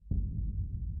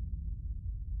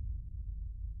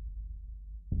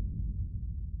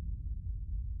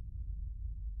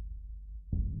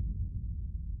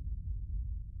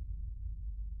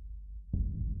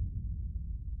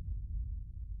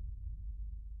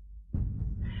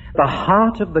The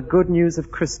heart of the good news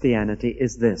of Christianity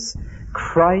is this: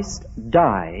 Christ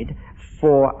died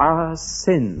for our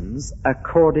sins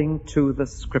according to the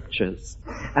Scriptures.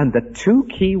 And the two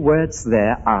key words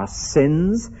there are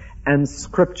sins and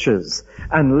Scriptures.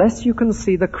 Unless you can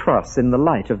see the cross in the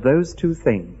light of those two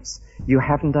things, you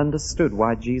haven't understood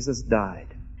why Jesus died.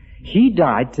 He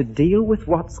died to deal with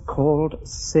what's called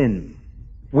sin.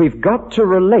 We've got to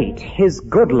relate His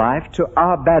good life to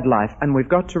our bad life, and we've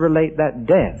got to relate that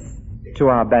death to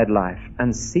our bad life,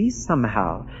 and see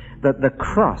somehow that the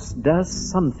cross does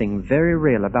something very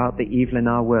real about the evil in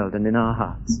our world and in our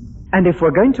hearts. And if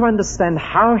we're going to understand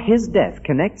how His death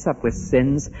connects up with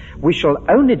sins, we shall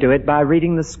only do it by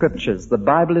reading the Scriptures. The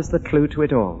Bible is the clue to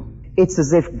it all. It's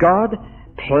as if God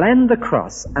planned the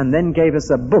cross and then gave us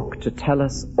a book to tell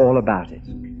us all about it.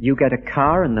 You get a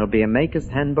car and there'll be a maker's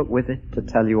handbook with it to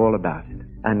tell you all about it.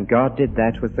 And God did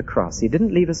that with the cross. He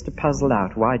didn't leave us to puzzle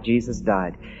out why Jesus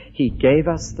died. He gave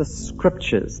us the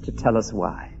Scriptures to tell us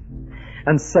why.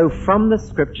 And so from the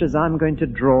Scriptures I'm going to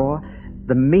draw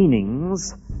the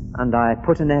meanings, and I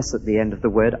put an S at the end of the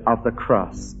word, of the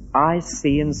cross. I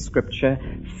see in Scripture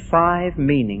 5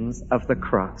 meanings of the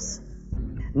cross.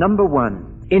 Number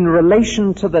 1, in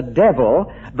relation to the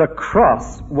devil, the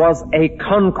cross was a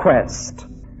conquest.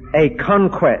 A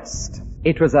conquest.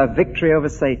 It was a victory over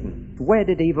Satan. Where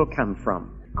did evil come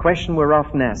from? Question we're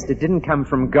often asked. It didn't come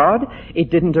from God. It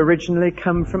didn't originally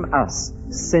come from us.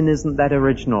 Sin isn't that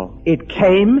original. It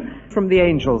came from the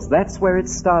angels. That's where it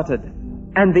started.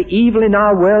 And the evil in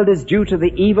our world is due to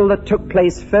the evil that took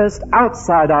place first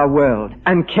outside our world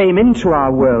and came into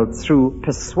our world through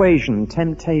persuasion,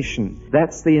 temptation.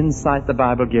 That's the insight the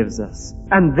Bible gives us.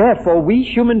 And therefore, we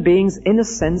human beings, in a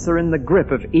sense, are in the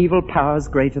grip of evil powers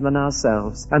greater than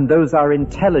ourselves. And those are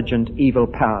intelligent evil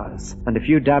powers. And if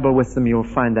you dabble with them, you'll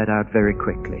find that out very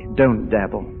quickly. Don't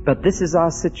dabble. But this is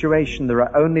our situation. There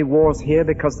are only wars here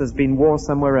because there's been war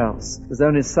somewhere else. There's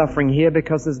only suffering here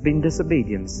because there's been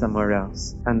disobedience somewhere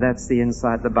else. And that's the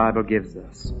insight the Bible gives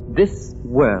us. This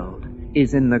world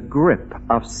is in the grip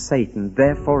of Satan.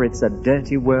 Therefore, it's a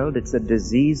dirty world, it's a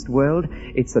diseased world,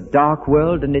 it's a dark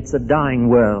world, and it's a dying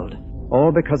world.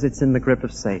 All because it's in the grip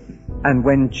of Satan. And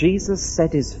when Jesus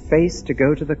set His face to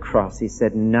go to the cross, He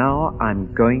said, now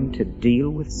I'm going to deal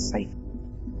with Satan.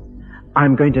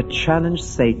 I'm going to challenge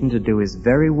Satan to do his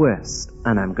very worst,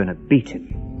 and I'm going to beat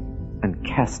him and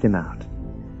cast him out.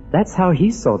 That's how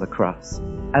He saw the cross,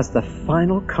 as the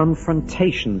final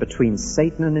confrontation between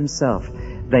Satan and Himself.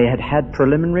 They had had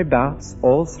preliminary bouts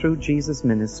all through Jesus'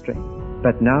 ministry,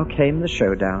 but now came the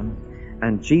showdown,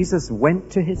 and Jesus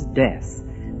went to His death,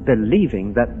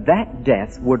 believing that that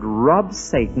death would rob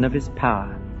Satan of his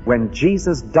power. When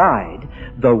Jesus died,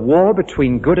 the war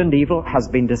between good and evil has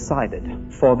been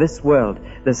decided. For this world,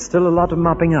 there's still a lot of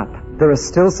mopping up. There are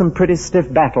still some pretty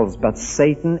stiff battles, but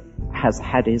Satan has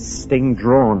had his sting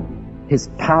drawn, his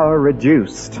power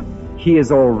reduced. He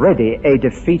is already a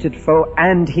defeated foe,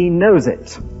 and he knows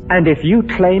it. And if you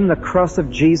claim the cross of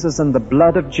Jesus and the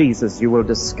blood of Jesus, you will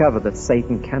discover that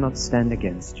Satan cannot stand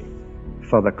against you.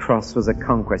 For the cross was a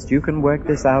conquest. You can work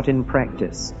this out in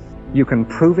practice. You can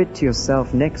prove it to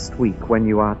yourself next week when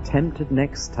you are tempted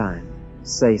next time.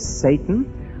 Say,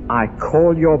 Satan, I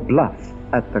call your bluff.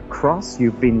 At the cross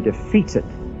you've been defeated,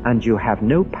 and you have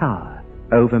no power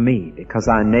over me, because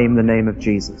I name the name of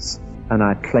Jesus, and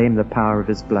I claim the power of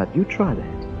His blood. You try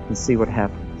that and see what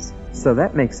happens. So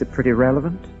that makes it pretty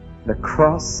relevant. The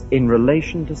cross in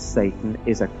relation to Satan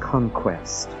is a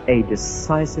conquest, a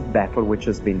decisive battle which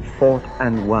has been fought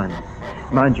and won.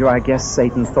 Mind you, I guess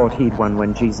Satan thought he'd won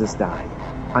when Jesus died.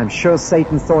 I'm sure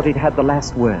Satan thought he'd had the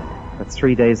last word. But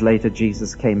 3 days later,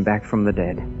 Jesus came back from the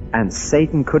dead. And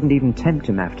Satan couldn't even tempt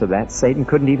him after that. Satan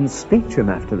couldn't even speak to him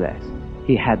after that.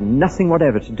 He had nothing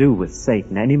whatever to do with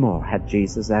Satan anymore, had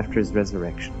Jesus, after His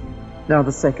resurrection. Now,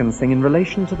 the second thing, in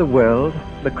relation to the world,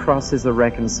 the cross is a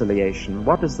reconciliation.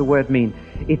 What does the word mean?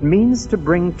 It means to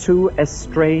bring two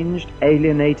estranged,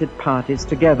 alienated parties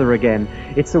together again.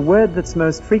 It's a word that's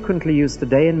most frequently used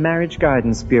today in Marriage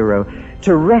Guidance Bureau.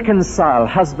 To reconcile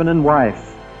husband and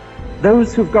wife.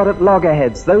 Those who've got at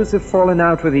loggerheads, those who've fallen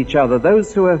out with each other,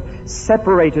 those who have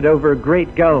separated over a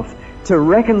great gulf. To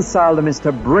reconcile them is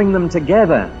to bring them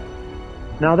together.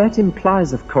 Now that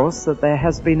implies, of course, that there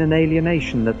has been an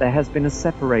alienation, that there has been a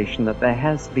separation, that there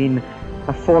has been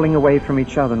a falling away from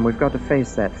each other, and we've got to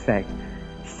face that fact.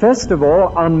 First of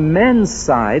all, on man's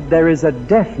side, there is a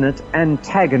definite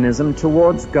antagonism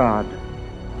towards God.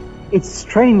 It's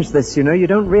strange this, you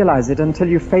don't realize it until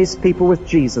you face people with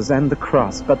Jesus and the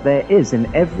cross, but there is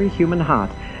in every human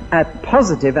heart a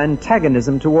positive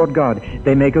antagonism toward God.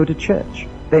 They may go to church.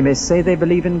 They may say they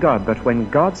believe in God, but when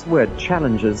God's word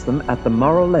challenges them at the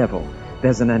moral level,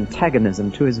 there's an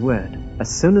antagonism to his word. As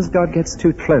soon as God gets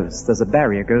too close, there's a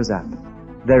barrier goes up.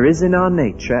 There is in our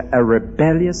nature a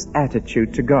rebellious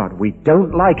attitude to God. We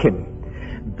don't like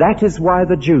him. That is why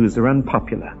the Jews are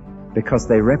unpopular, because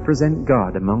they represent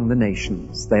God among the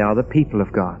nations. They are the people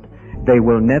of God. They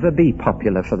will never be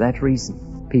popular for that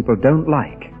reason. People don't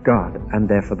like God, and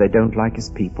therefore they don't like his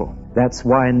people. That's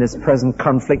why in this present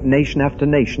conflict, nation after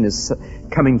nation is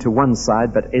coming to one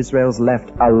side, but Israel's left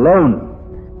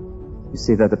alone. You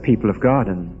see, they're the people of God,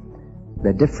 and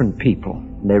they're different people.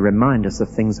 They remind us of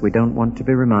things we don't want to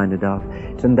be reminded of.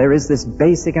 And there is this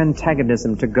basic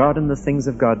antagonism to God and the things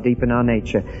of God deep in our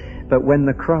nature. But when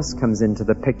the cross comes into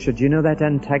the picture, do you know that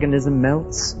antagonism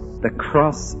melts? The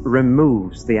cross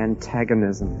removes the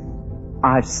antagonism.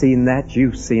 I've seen that,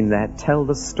 you've seen that. Tell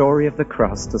the story of the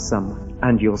cross to someone,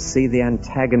 and you'll see the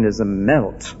antagonism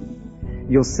melt.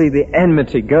 You'll see the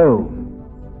enmity go.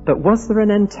 But was there an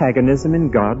antagonism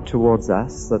in God towards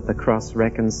us that the cross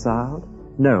reconciled?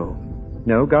 No.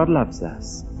 No, God loves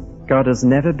us. God has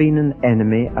never been an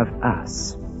enemy of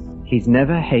us. He's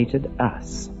never hated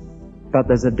us. But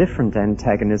there's a different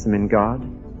antagonism in God,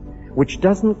 which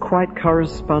doesn't quite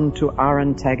correspond to our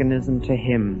antagonism to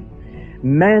him.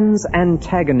 Man's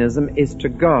antagonism is to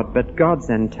God, but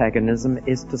God's antagonism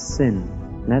is to sin.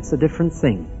 And that's a different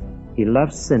thing. He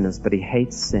loves sinners, but he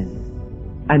hates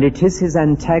sin. And it is his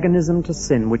antagonism to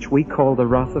sin, which we call the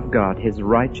wrath of God, his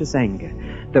righteous anger,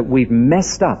 that we've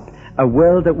messed up a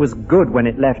world that was good when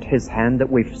it left his hand,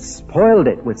 that we've spoiled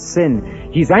it with sin.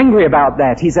 He's angry about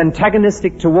that. He's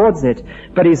antagonistic towards it,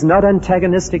 but he's not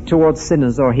antagonistic towards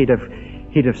sinners, or he'd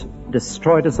have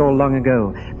destroyed us all long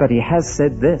ago. But he has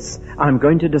said this: I'm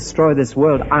going to destroy this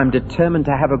world. I'm determined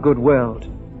to have a good world.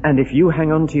 And if you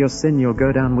hang on to your sin, you'll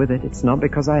go down with it. It's not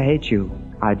because I hate you.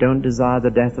 I don't desire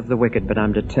the death of the wicked, but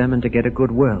I'm determined to get a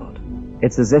good world.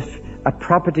 It's as if a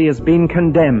property has been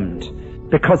condemned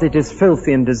because it is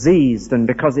filthy and diseased, and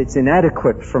because it's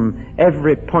inadequate from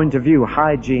every point of view,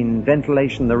 hygiene,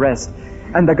 ventilation, the rest.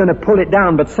 And they're going to pull it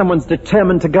down, but someone's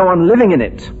determined to go on living in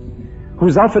it,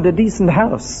 who's offered a decent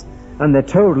house. And they're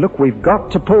told, look, we've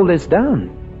got to pull this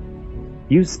down.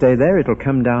 You stay there, it'll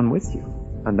come down with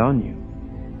you and on you.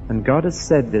 And God has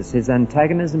said this: his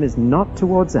antagonism is not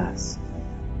towards us,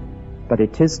 but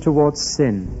it is towards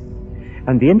sin.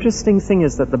 And the interesting thing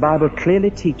is that the Bible clearly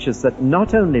teaches that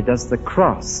not only does the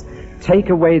cross take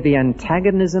away the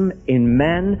antagonism in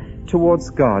man towards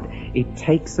God, it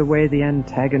takes away the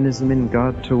antagonism in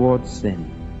God towards sin.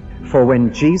 For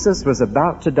when Jesus was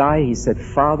about to die, he said,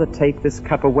 Father, take this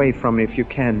cup away from me if you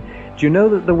can. Do you know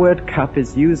that the word cup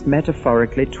is used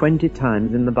metaphorically 20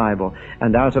 times in the Bible?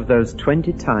 And out of those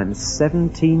 20 times,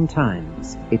 17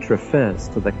 times, it refers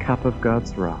to the cup of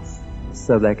God's wrath.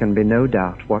 So there can be no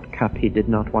doubt what cup he did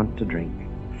not want to drink.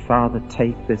 Father,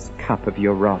 take this cup of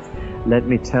your wrath. Let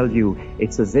me tell you,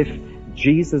 it's as if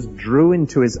Jesus drew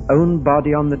into his own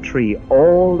body on the tree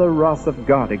all the wrath of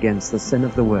God against the sin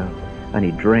of the world, and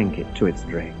he drank it to its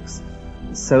dregs.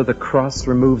 So the cross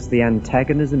removes the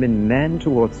antagonism in man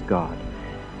towards God,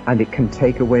 and it can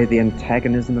take away the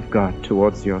antagonism of God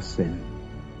towards your sin.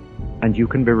 And you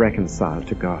can be reconciled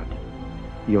to God.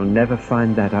 You'll never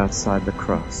find that outside the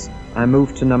cross. I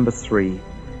move to number 3.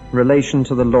 Relation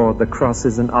to the Lord, the cross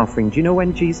is an offering. Do you know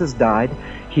when Jesus died?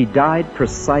 He died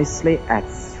precisely at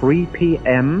 3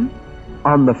 p.m.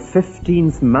 on the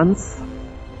 15th month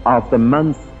of the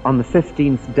month, on the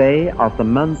 15th day of the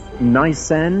month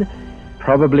Nisan,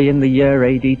 probably in the year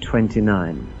AD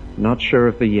 29. Not sure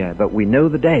of the year, but we know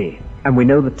the day and we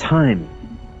know the time.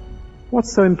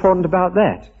 What's so important about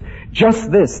that?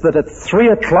 Just this, that at 3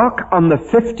 o'clock on the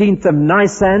 15th of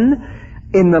Nisan,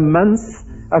 in the month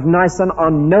of Nisan,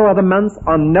 on no other month,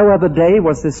 on no other day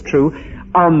was this true.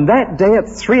 On that day at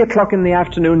 3 o'clock in the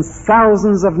afternoon,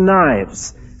 thousands of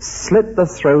knives slit the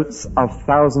throats of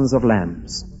thousands of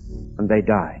lambs, and they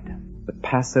died. The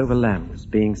Passover lamb was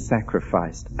being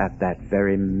sacrificed at that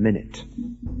very minute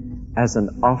as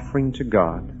an offering to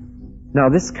God. Now,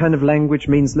 this kind of language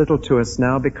means little to us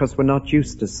now because we're not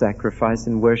used to sacrifice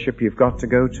in worship. You've got to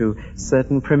go to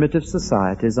certain primitive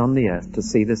societies on the earth to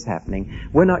see this happening.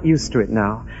 We're not used to it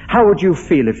now. How would you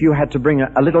feel if you had to bring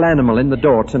a little animal in the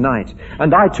door tonight,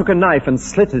 and I took a knife and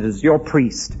slit it as your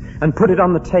priest and put it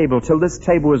on the table till this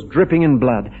table was dripping in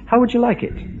blood? How would you like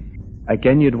it?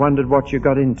 Again, you'd wondered what you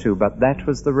got into, but that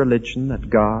was the religion that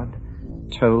God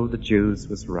told the Jews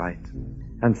was right.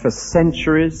 And for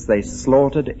centuries they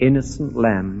slaughtered innocent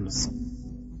lambs.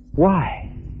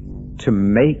 Why? To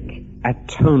make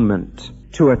atonement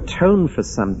To atone for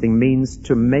something means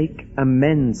to make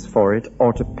amends for it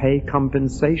or to pay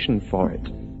compensation for it.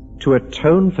 To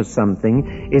atone for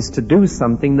something is to do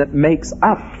something that makes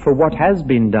up for what has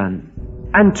been done.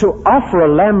 And to offer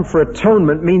a lamb for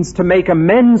atonement means to make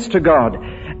amends to God.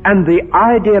 And the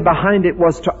idea behind it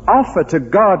was to offer to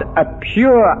God a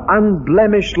pure,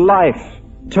 unblemished life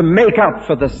to make up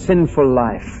for the sinful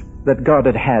life that God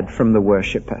had had from the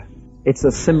worshipper. It's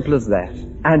as simple as that.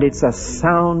 And it's a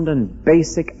sound and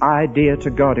basic idea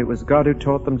to God. It was God who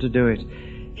taught them to do it.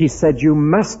 He said, you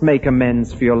must make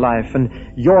amends for your life.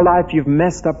 And your life, you've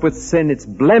messed up with sin. It's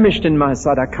blemished in my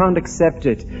sight. I can't accept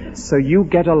it. So you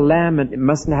get a lamb, and it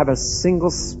mustn't have a single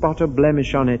spot or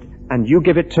blemish on it. And you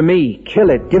give it to me. Kill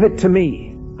it. Give it to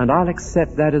me. And I'll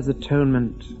accept that as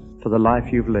atonement for the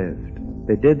life you've lived.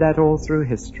 They did that all through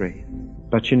history.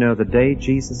 But you know, the day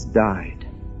Jesus died,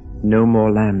 no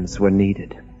more lambs were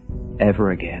needed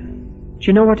ever again. Do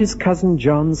you know what his cousin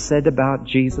John said about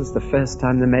Jesus the first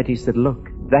time they met? He said, look,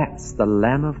 that's the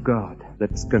Lamb of God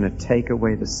that's going to take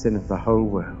away the sin of the whole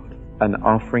world, an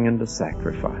offering and a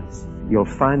sacrifice. You'll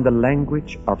find the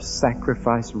language of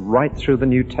sacrifice right through the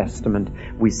New Testament.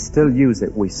 We still use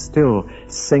it. We still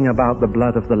sing about the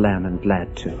blood of the Lamb, and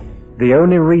glad to. The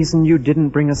only reason you didn't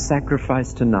bring a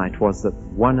sacrifice tonight was that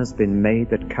one has been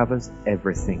made that covers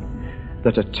everything,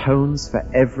 that atones for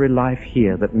every life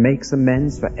here, that makes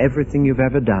amends for everything you've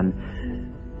ever done,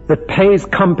 that pays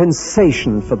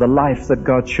compensation for the life that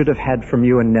God should have had from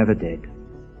you and never did.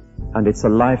 And it's a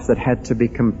life that had to be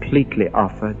completely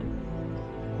offered.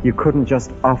 You couldn't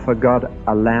just offer God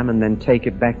a lamb and then take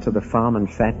it back to the farm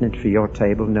and fatten it for your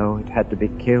table. No, it had to be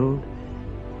killed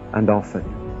and offered,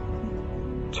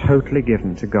 totally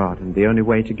given to God. And the only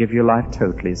way to give your life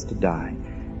totally is to die.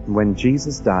 And when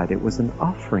Jesus died, it was an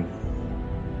offering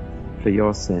for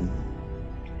your sin.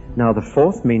 Now, the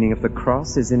fourth meaning of the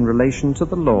cross is in relation to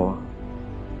the law.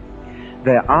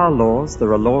 There are laws.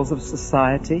 There are laws of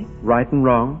society, right and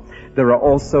wrong. There are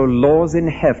also laws in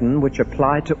heaven which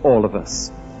apply to all of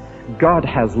us. God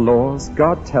has laws.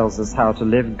 God tells us how to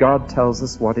live. God tells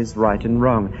us what is right and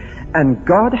wrong. And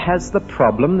God has the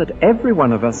problem that every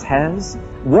one of us has.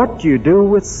 What do you do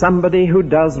with somebody who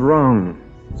does wrong?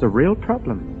 It's a real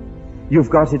problem. You've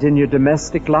got it in your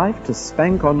domestic life, to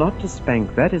spank or not to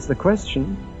spank. That is the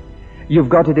question. You've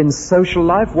got it in social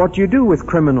life. What do you do with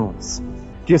criminals?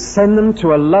 Do you send them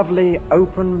to a lovely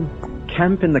open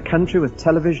camp in the country with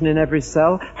television in every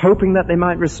cell, hoping that they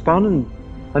might respond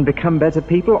and become better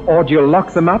people? Or do you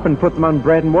lock them up and put them on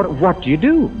bread and water? What do you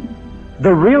do?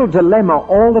 The real dilemma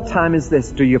all the time is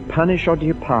this: do you punish or do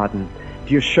you pardon?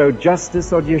 Do you show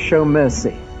justice or do you show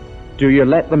mercy? Do you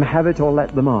let them have it or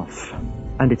let them off?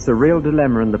 And it's a real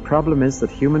dilemma, and the problem is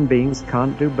that human beings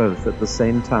can't do both at the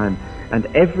same time. And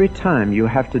every time you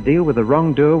have to deal with a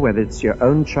wrongdoer, whether it's your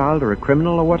own child or a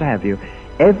criminal or what have you,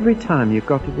 every time you've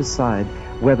got to decide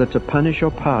whether to punish or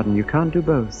pardon. You can't do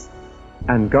both.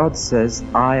 And God says,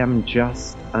 I am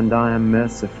just and I am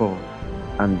merciful,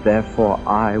 and therefore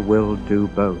I will do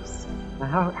both.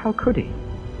 Now, how could he?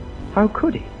 How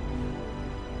could he?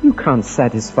 You can't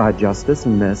satisfy justice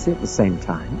and mercy at the same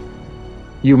time.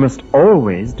 You must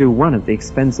always do one at the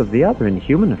expense of the other in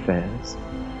human affairs.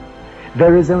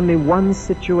 There is only one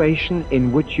situation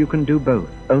in which you can do both,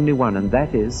 only one, and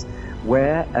that is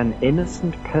where an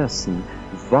innocent person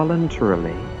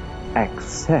voluntarily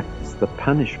accepts the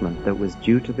punishment that was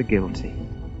due to the guilty.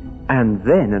 And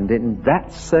then, and in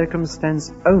that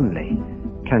circumstance only,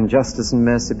 can justice and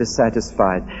mercy be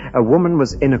satisfied. A woman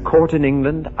was in a court in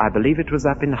England, I believe it was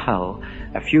up in Hull,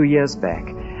 a few years back,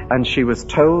 and she was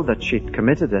told that she'd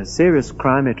committed a serious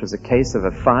crime. It was a case of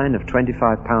a fine of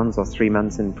 £25 or 3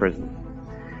 months in prison.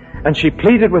 And she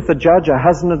pleaded with the judge. Her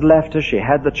husband had left her. She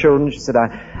had the children. She said,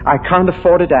 I can't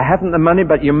afford it. I haven't the money,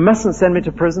 but you mustn't send me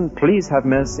to prison. Please have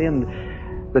mercy.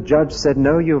 And the judge said,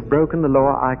 no, you've broken the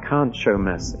law. I can't show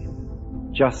mercy.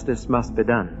 Justice must be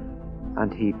done.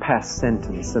 And he passed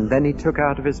sentence. And then he took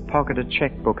out of his pocket a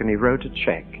checkbook and he wrote a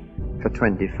check for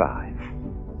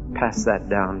 25. Passed that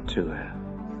down to her.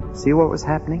 See what was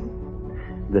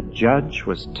happening? The judge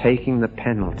was taking the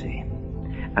penalty.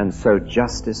 And so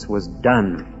justice was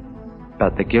done.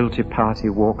 But the guilty party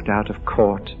walked out of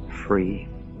court free.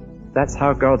 That's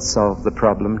how God solved the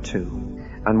problem too.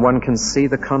 And one can see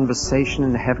the conversation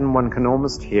in heaven. One can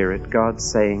almost hear it. God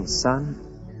saying,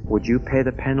 son, would you pay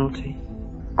the penalty?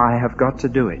 I have got to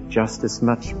do it. Justice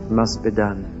must be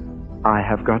done. I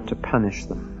have got to punish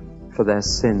them for their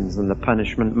sins, and the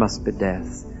punishment must be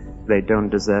death. They don't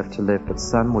deserve to live. But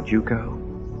son, would you go?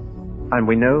 And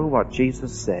we know what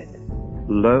Jesus said.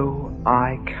 Lo,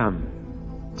 I come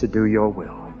to do your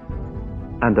will.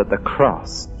 and at the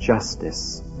cross,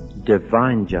 justice,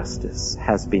 divine justice,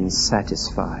 has been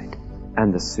satisfied,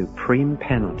 and the supreme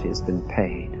penalty has been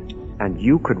paid. And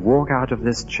you could walk out of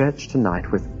this church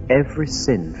tonight with every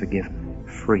sin forgiven,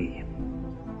 free,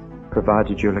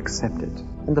 provided you'll accept it.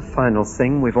 And the final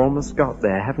thing, we've almost got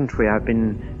there, haven't we? I've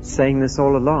been saying this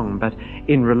all along, but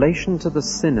in relation to the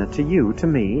sinner, to you, to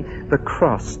me, the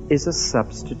cross is a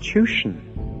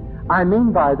substitution. I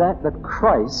mean by that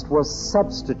Christ was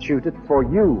substituted for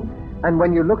you. And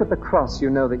when you look at the cross, you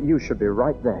know that you should be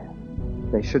right there.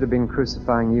 They should have been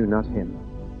crucifying you, not him.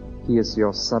 He is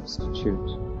your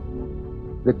substitute.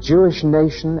 The Jewish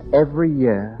nation, every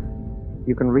year,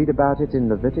 you can read about it in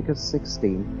Leviticus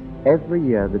 16, every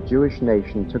year the Jewish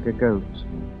nation took a goat,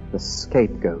 the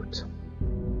scapegoat,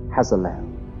 Hazael,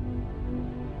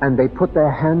 and they put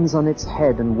their hands on its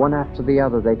head, and one after the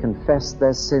other they confessed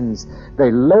their sins.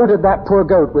 They loaded that poor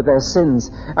goat with their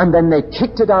sins, and then they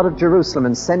kicked it out of Jerusalem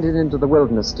and sent it into the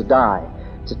wilderness to die,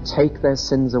 to take their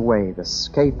sins away, the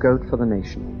scapegoat for the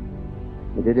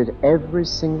nation. They did it every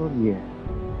single year.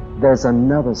 There's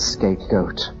another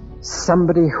scapegoat.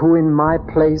 Somebody who in my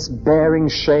place, bearing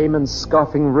shame and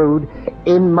scoffing rude,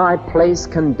 in my place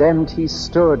condemned he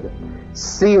stood,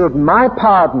 sealed my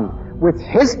pardon with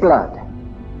his blood.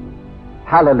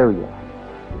 Hallelujah.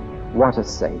 What a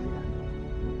Savior.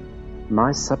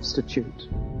 My substitute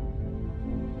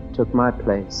took my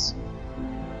place.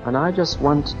 And I just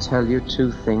want to tell you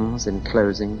two things in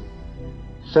closing.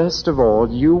 First of all,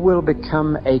 you will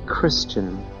become a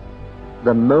Christian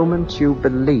the moment you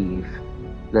believe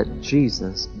that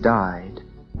Jesus died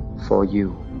for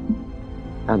you.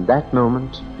 And that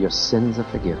moment, your sins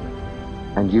are forgiven.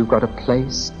 And you've got a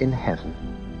place in heaven.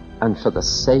 And for the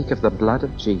sake of the blood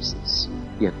of Jesus,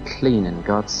 you're clean in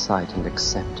God's sight and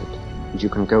accepted. And you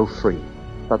can go free.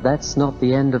 But that's not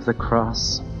the end of the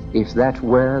cross. If that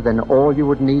were, then all you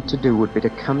would need to do would be to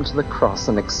come to the cross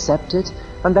and accept it,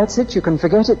 and that's it. You can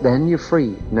forget it then. You're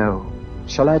free. No.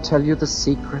 Shall I tell you the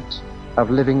secret of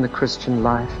living the Christian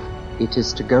life? It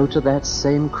is to go to that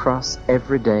same cross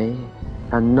every day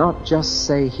and not just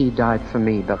say he died for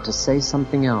me, but to say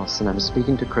something else. And I'm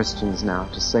speaking to Christians now,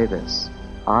 to say this: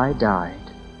 I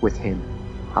died with him.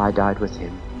 I died with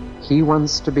him. He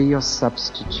wants to be your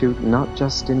substitute, not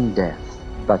just in death,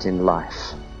 but in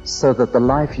life, so that the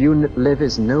life you live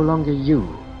is no longer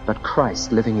you, but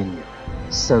Christ living in you,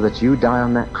 so that you die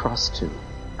on that cross too,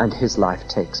 and his life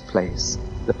takes place,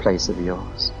 the place of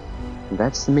yours. And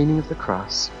that's the meaning of the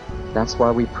cross. That's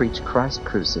why we preach Christ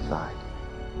crucified.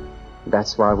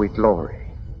 That's why we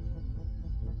glory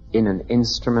in an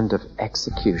instrument of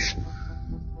execution.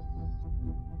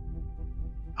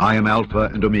 I am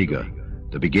Alpha and Omega,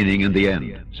 the beginning and the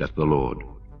end, saith the Lord,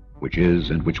 which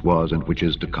is, and which was, and which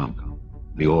is to come,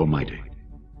 the Almighty.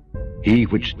 He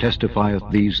which testifieth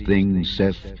these things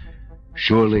saith,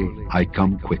 Surely I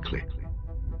come quickly.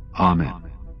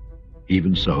 Amen.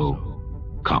 Even so,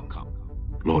 come,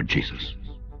 Lord Jesus.